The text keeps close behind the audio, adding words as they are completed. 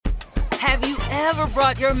Have you ever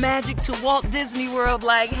brought your magic to Walt Disney World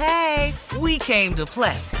like, hey, we came to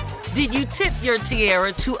play? Did you tip your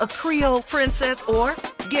tiara to a Creole princess or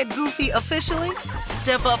get goofy officially?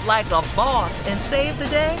 Step up like a boss and save the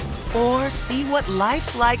day? Or see what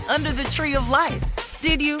life's like under the tree of life?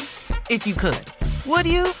 Did you? If you could. Would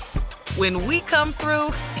you? When we come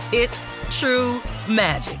through, it's true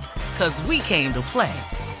magic. 'Cause we came to play.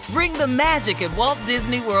 Bring the magic at Walt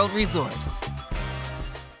Disney World Resort.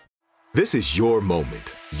 This is your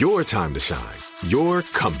moment, your time to shine, your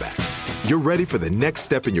comeback. You're ready for the next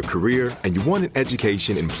step in your career, and you want an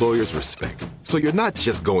education employers respect. So you're not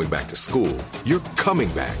just going back to school, you're coming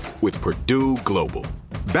back with Purdue Global.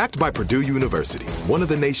 Backed by Purdue University, one of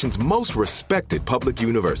the nation's most respected public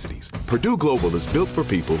universities, Purdue Global is built for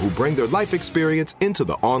people who bring their life experience into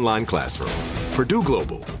the online classroom. Purdue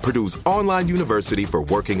Global, Purdue's online university for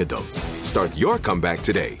working adults. Start your comeback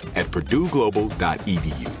today at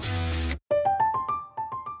purdueglobal.edu.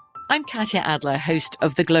 I'm Katya Adler, host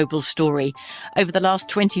of The Global Story. Over the last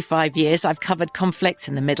 25 years, I've covered conflicts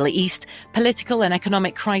in the Middle East, political and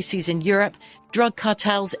economic crises in Europe, drug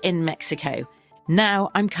cartels in Mexico. Now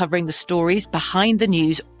I'm covering the stories behind the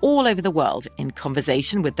news all over the world in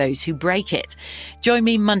conversation with those who break it. Join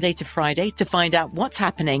me Monday to Friday to find out what's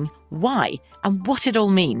happening, why, and what it all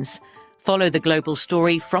means. Follow The Global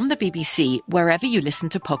Story from the BBC wherever you listen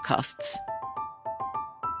to podcasts.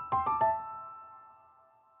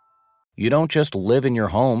 You don't just live in your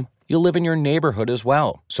home, you live in your neighborhood as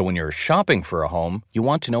well. So when you're shopping for a home, you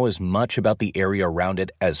want to know as much about the area around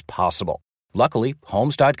it as possible. Luckily,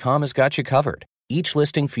 Homes.com has got you covered. Each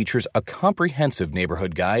listing features a comprehensive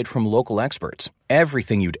neighborhood guide from local experts.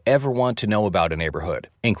 Everything you'd ever want to know about a neighborhood,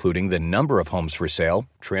 including the number of homes for sale,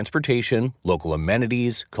 transportation, local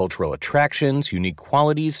amenities, cultural attractions, unique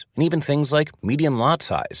qualities, and even things like median lot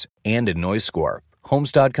size and a noise score.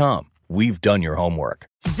 Homes.com. We've done your homework.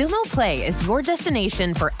 Xumo Play is your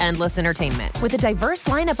destination for endless entertainment. With a diverse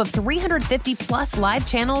lineup of 350-plus live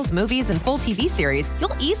channels, movies, and full TV series,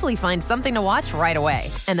 you'll easily find something to watch right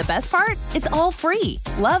away. And the best part? It's all free.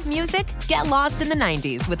 Love music? Get lost in the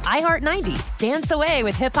 90s with iHeart 90s. Dance away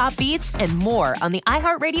with hip-hop beats and more on the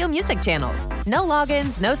iHeartRadio music channels. No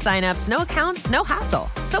logins, no signups, no accounts, no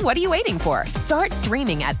hassle. So what are you waiting for? Start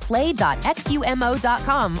streaming at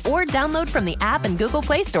play.xumo.com or download from the app and Google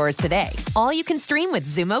Play stores today. All you can stream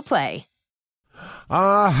with Xumo Play.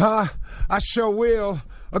 I sure will.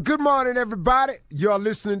 Good morning, everybody. You're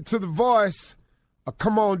listening to The Voice.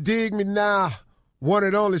 Come on, dig me now. One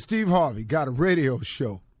and only Steve Harvey got a radio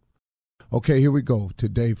show. Okay, here we go.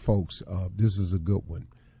 Today, folks, this is a good one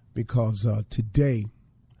because today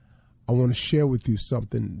I want to share with you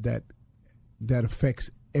something that affects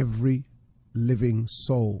every living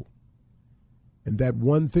soul. And that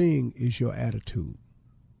one thing is your attitude.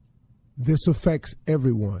 This affects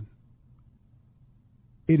everyone.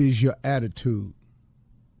 It is your attitude.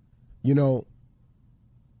 You know,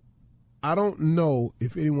 I don't know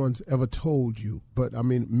if anyone's ever told you, but I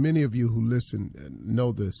mean, many of you who listen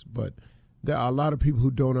know this, but there are a lot of people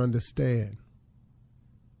who don't understand.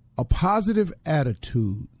 A positive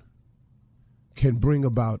attitude can bring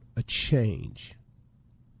about a change.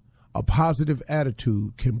 A positive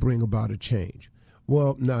attitude can bring about a change.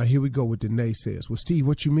 Well, now here we go with the naysayers. Well, Steve,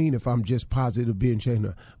 what you mean if I'm just positive being changed?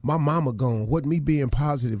 My mama gone. What me being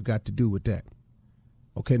positive got to do with that?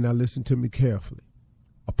 Okay, now listen to me carefully.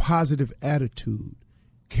 A positive attitude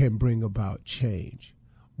can bring about change.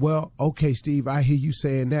 Well, okay, Steve, I hear you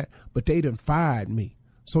saying that, but they done fired me.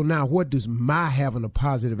 So now what does my having a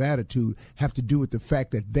positive attitude have to do with the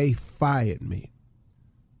fact that they fired me?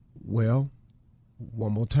 Well,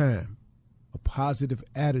 one more time. A positive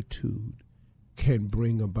attitude can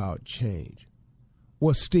bring about change.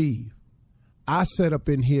 Well, Steve, I sat up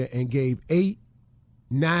in here and gave 8,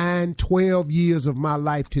 9, 12 years of my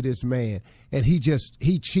life to this man, and he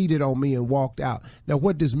cheated on me and walked out. Now,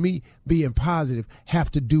 what does me being positive have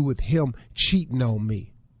to do with him cheating on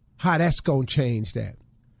me? How that's going to change that?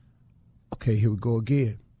 Okay, here we go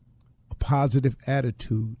again. A positive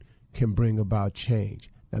attitude can bring about change.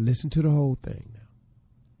 Now, listen to the whole thing now.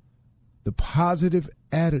 The positive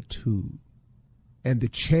attitude and the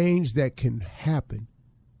change that can happen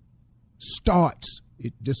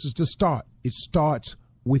this is the start. It starts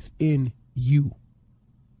within you.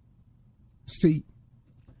 See,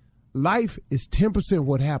 life is 10%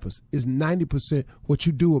 what happens, is 90% what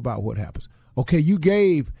you do about what happens. Okay, you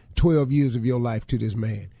gave 12 years of your life to this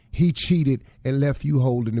man. He cheated and left you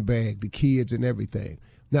holding the bag, the kids and everything.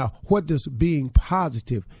 Now, what does being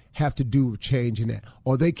positive have to do with changing that?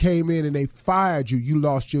 Or they came in and they fired you. You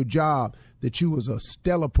lost your job. that you was a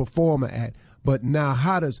stellar performer at, but now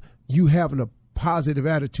how does you having a positive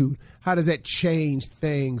attitude, how does that change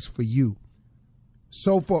things for you?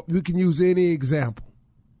 So far, we can use any example.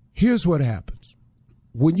 Here's what happens.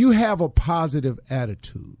 When you have a positive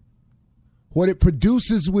attitude, what it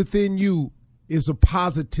produces within you is a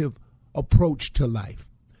positive approach to life.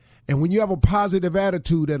 And when you have a positive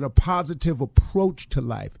attitude and a positive approach to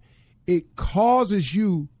life, it causes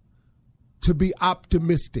you to be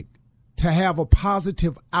optimistic, to have a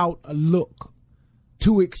positive outlook,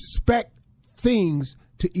 to expect things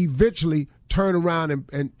to eventually turn around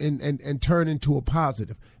and turn into a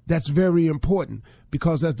positive. That's very important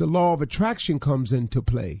because as the law of attraction comes into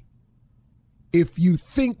play, if you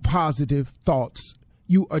think positive thoughts,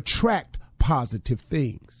 you attract positive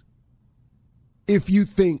things. If you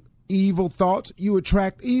think evil thoughts, you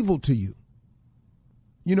attract evil to you.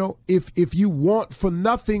 You know, if you want for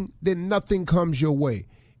nothing, then nothing comes your way.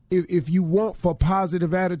 If you want for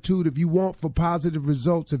positive attitude, if you want for positive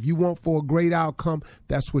results, if you want for a great outcome,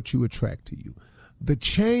 that's what you attract to you. The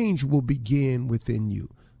change will begin within you.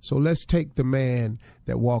 So let's take the man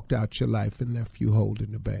that walked out your life and left you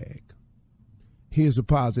holding the bag. Here's a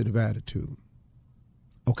positive attitude.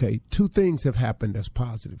 Okay, two things have happened that's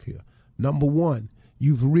positive here. Number one,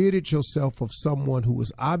 you've ridded yourself of someone who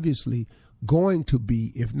was obviously going to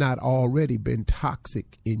be, if not already, been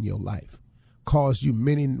toxic in your life. Caused you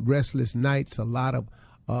many restless nights, a lot of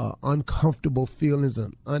uncomfortable feelings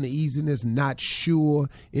and uneasiness, not sure,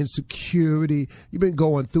 insecurity. You've been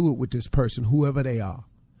going through it with this person, whoever they are.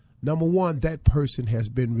 Number one, that person has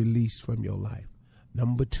been released from your life.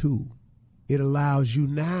 Number two, it allows you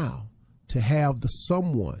now to have the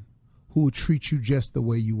someone who will treat you just the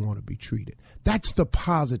way you want to be treated. That's the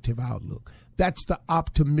positive outlook. That's the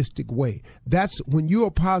optimistic way. That's when you're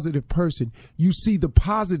a positive person, you see the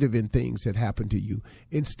positive in things that happen to you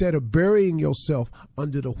instead of burying yourself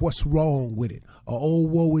under the what's wrong with it, or oh,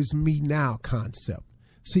 woe is me now concept.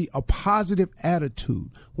 See, a positive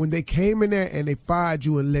attitude, when they came in there and they fired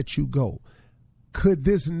you and let you go, could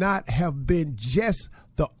this not have been just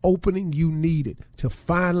the opening you needed to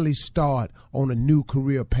finally start on a new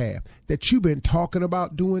career path that you've been talking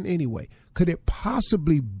about doing anyway? Could it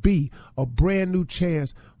possibly be a brand new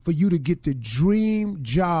chance for you to get the dream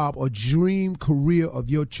job or dream career of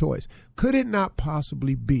your choice? Could it not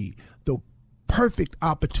possibly be the perfect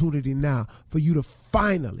opportunity now for you to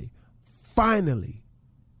finally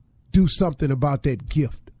do something about that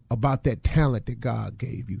gift, about that talent that God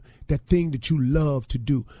gave you, that thing that you love to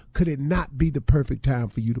do? Could it not be the perfect time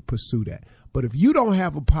for you to pursue that? But if you don't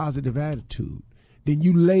have a positive attitude, then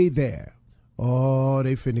you lay there. Oh,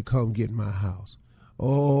 they finna come get my house.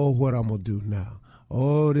 Oh, what I'm gonna do now?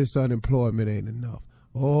 Oh, this unemployment ain't enough.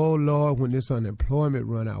 Oh, Lord, when this unemployment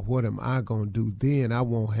run out, what am I gonna do then? I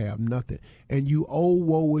won't have nothing. And you, oh,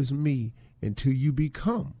 woe is me, until you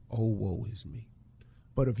become, oh, woe is me.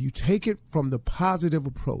 But if you take it from the positive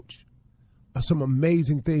approach, some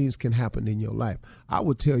amazing things can happen in your life. I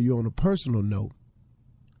would tell you on a personal note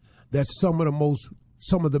that some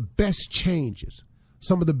of the best changes,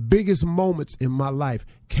 some of the biggest moments in my life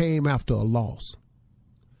came after a loss.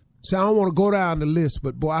 So I don't want to go down the list,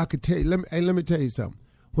 but boy, I could tell you, let me tell you something.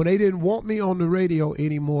 When they didn't want me on the radio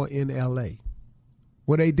anymore in L.A.,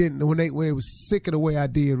 when they was sick of the way I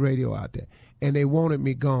did radio out there, and they wanted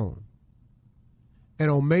me gone. And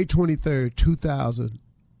on May 23rd,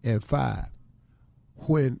 2005,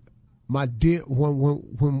 when my deal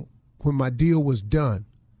was done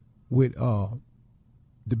with the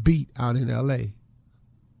Beat out in L.A.,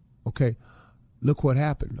 okay, look what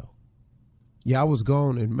happened though. Yeah, I was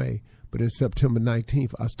gone in May, but in September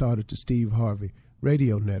 19th, I started the Steve Harvey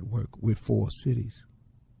Radio Network with 4 cities.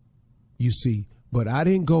 You see, but I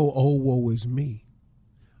didn't go, oh, woe is me.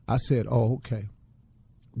 I said, oh, okay,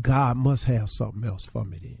 God must have something else for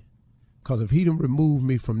me then. Because if he didn't remove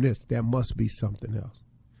me from this, there must be something else.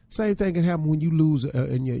 Same thing can happen when you lose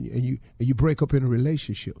and you break up in a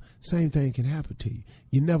relationship. Same thing can happen to you.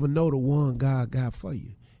 You never know the one God got for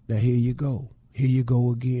you. Now here you go. Here you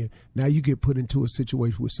go again. Now you get put into a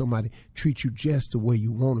situation where somebody treats you just the way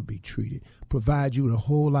you want to be treated, provide you with a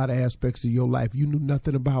whole lot of aspects of your life you knew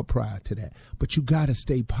nothing about prior to that. But you got to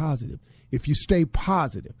stay positive. If you stay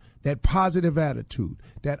positive, that positive attitude,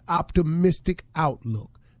 that optimistic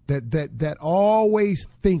outlook, that always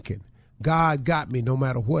thinking, God got me no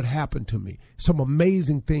matter what happened to me. Some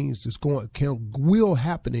amazing things will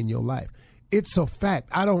happen in your life. It's a fact.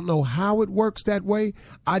 I don't know how it works that way.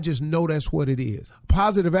 I just know that's what it is.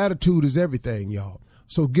 Positive attitude is everything, y'all.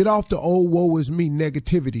 So get off the old woe is me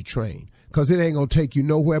negativity train, because it ain't going to take you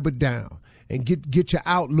nowhere but down. And get your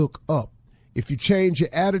outlook up. If you change your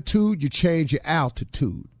attitude, you change your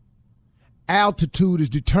altitude. Altitude is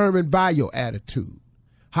determined by your attitude.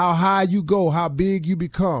 How high you go, how big you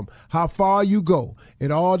become, how far you go.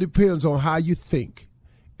 It all depends on how you think.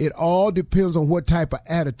 It all depends on what type of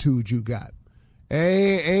attitude you got.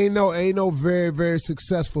 Ain't no very, very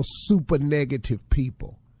successful super negative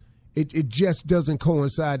people. It just doesn't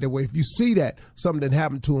coincide that way. If you see that, something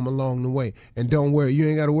happened to them along the way. And don't worry, you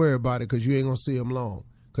ain't got to worry about it because you ain't going to see them long.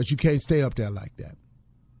 Because you can't stay up there like that.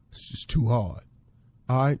 It's just too hard.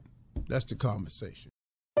 All right? That's the conversation.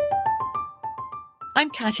 I'm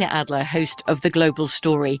Katya Adler, host of The Global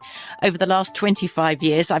Story. Over the last 25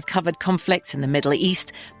 years, I've covered conflicts in the Middle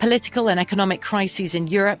East, political and economic crises in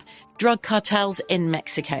Europe, drug cartels in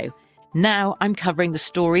Mexico. Now I'm covering the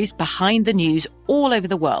stories behind the news all over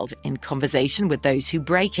the world in conversation with those who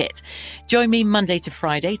break it. Join me Monday to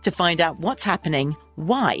Friday to find out what's happening,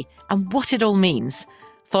 why, and what it all means.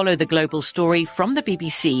 Follow The Global Story from the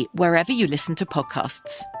BBC wherever you listen to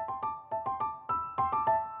podcasts.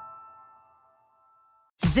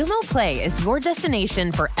 Xumo Play is your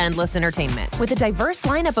destination for endless entertainment. With a diverse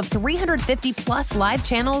lineup of 350 plus live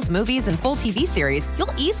channels, movies, and full TV series,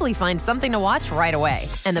 you'll easily find something to watch right away.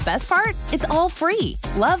 And the best part? It's all free.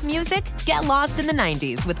 Love music? Get lost in the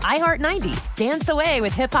 90s with iHeart 90s, dance away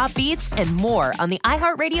with hip-hop beats, and more on the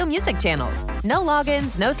iHeartRadio music channels. No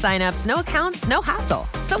logins, no signups, no accounts, no hassle.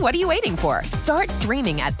 So what are you waiting for? Start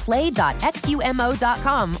streaming at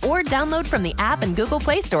play.xumo.com or download from the app and Google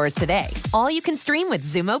Play stores today. All you can stream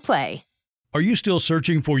with Xumo Play. Are you still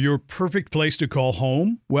searching for your perfect place to call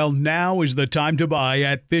home? Well, now is the time to buy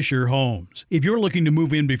at Fisher Homes. If you're looking to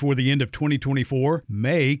move in before the end of 2024,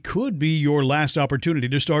 May could be your last opportunity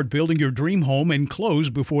to start building your dream home and close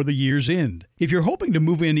before the year's end. If you're hoping to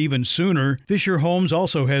move in even sooner, Fisher Homes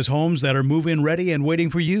also has homes that are move-in ready and waiting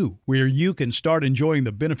for you, where you can start enjoying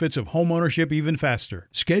the benefits of homeownership even faster.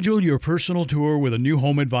 Schedule your personal tour with a new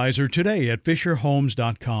home advisor today at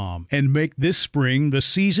FisherHomes.com and make this spring the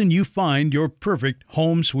season you find your perfect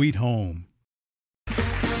home sweet home.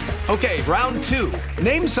 Okay, round two.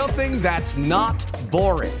 Name something that's not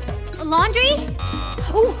boring. A laundry?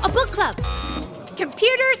 Ooh, a book club.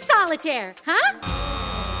 Computer solitaire, huh?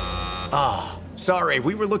 Ah, sorry,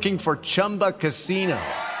 we were looking for Chumba Casino.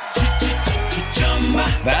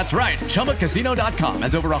 That's right, ChumbaCasino.com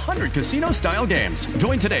has over 100 casino-style games.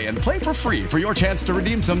 Join today and play for free for your chance to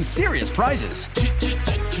redeem some serious prizes.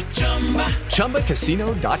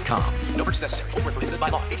 ChumbaCasino.com. No purchase necessary. Void where prohibited by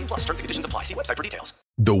law. 18+ terms and conditions apply. See website for details.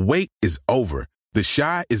 The wait is over. The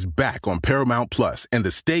Chi is back on Paramount Plus, and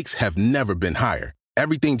the stakes have never been higher.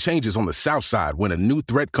 Everything changes on the South Side when a new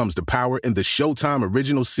threat comes to power in the Showtime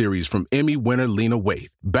original series from Emmy winner Lena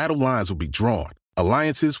Waithe. Battle lines will be drawn,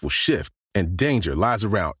 alliances will shift, and danger lies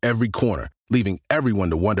around every corner, leaving everyone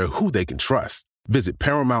to wonder who they can trust. Visit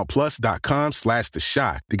ParamountPlus.com/The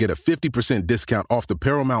Chi to get a 50% discount off the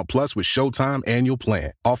Paramount Plus with Showtime annual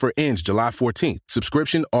plan. Offer ends July 14th.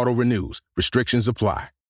 Subscription auto-renews. Restrictions apply.